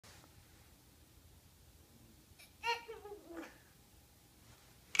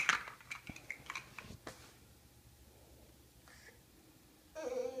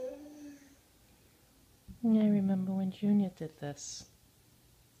I remember when Junior did this.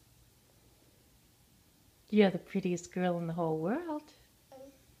 You're the prettiest girl in the whole world.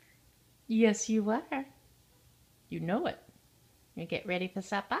 Yes, you are. You know it. You get ready for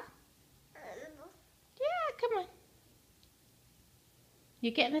supper? Yeah, come on.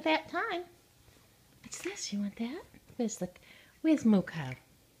 You're getting it that time. What's this? You want that? Where's Mocha?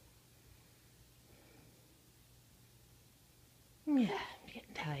 Yeah, I'm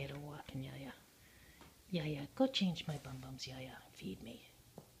getting tired of walking, Yaya. Yaya, go change my bum-bums, Yaya. Feed me.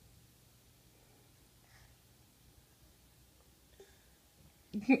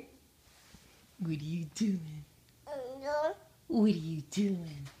 What are you doing? What are you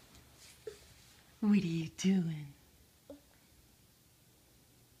doing? What are you doing?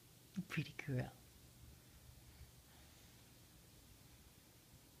 Pretty girl.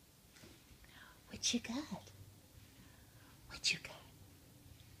 What you got? What you got?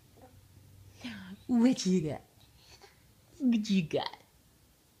 What you got? What you got?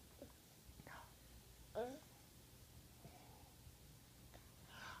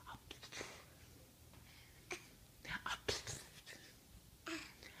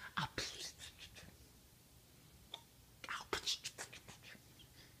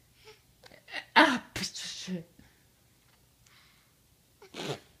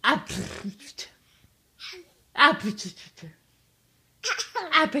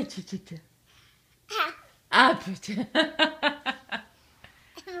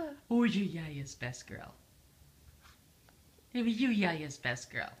 Who's your Yaya's best girl? It was you, Yaya's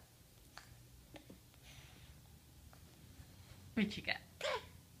best girl. What you got?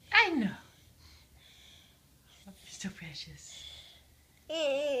 I know. You're so precious.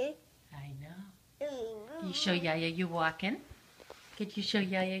 I know. You show Yaya you're walking? Could you show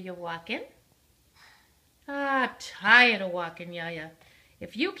Yaya you're walking? Ah, tired of walking, Yaya.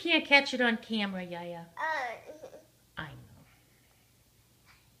 If you can't catch it on camera, Yaya. I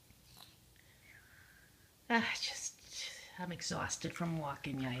know. I'm exhausted from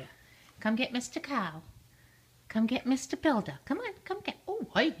walking, Yaya. Come get Mr. Cow. Come get Mr. Builder. Come on, come get. Oh,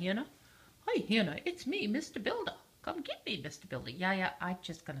 hi, Hannah. Hi, Hannah. It's me, Mr. Builder. Come get me, Mr. Builder. Yaya, I'm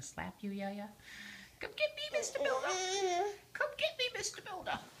just gonna slap you, Yaya. Come get me, Mr. Builder. Come get me, Mr.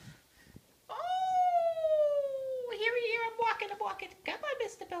 Builder. Oh, here, I'm walking. Come on,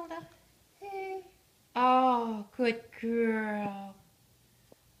 Mr. Builder. Oh, good girl.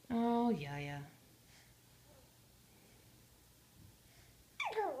 Oh, Yaya.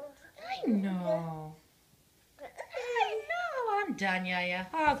 I know. I'm done, Yaya.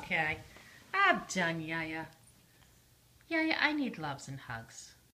 Okay. I'm done, Yaya. Yaya, I need loves and hugs.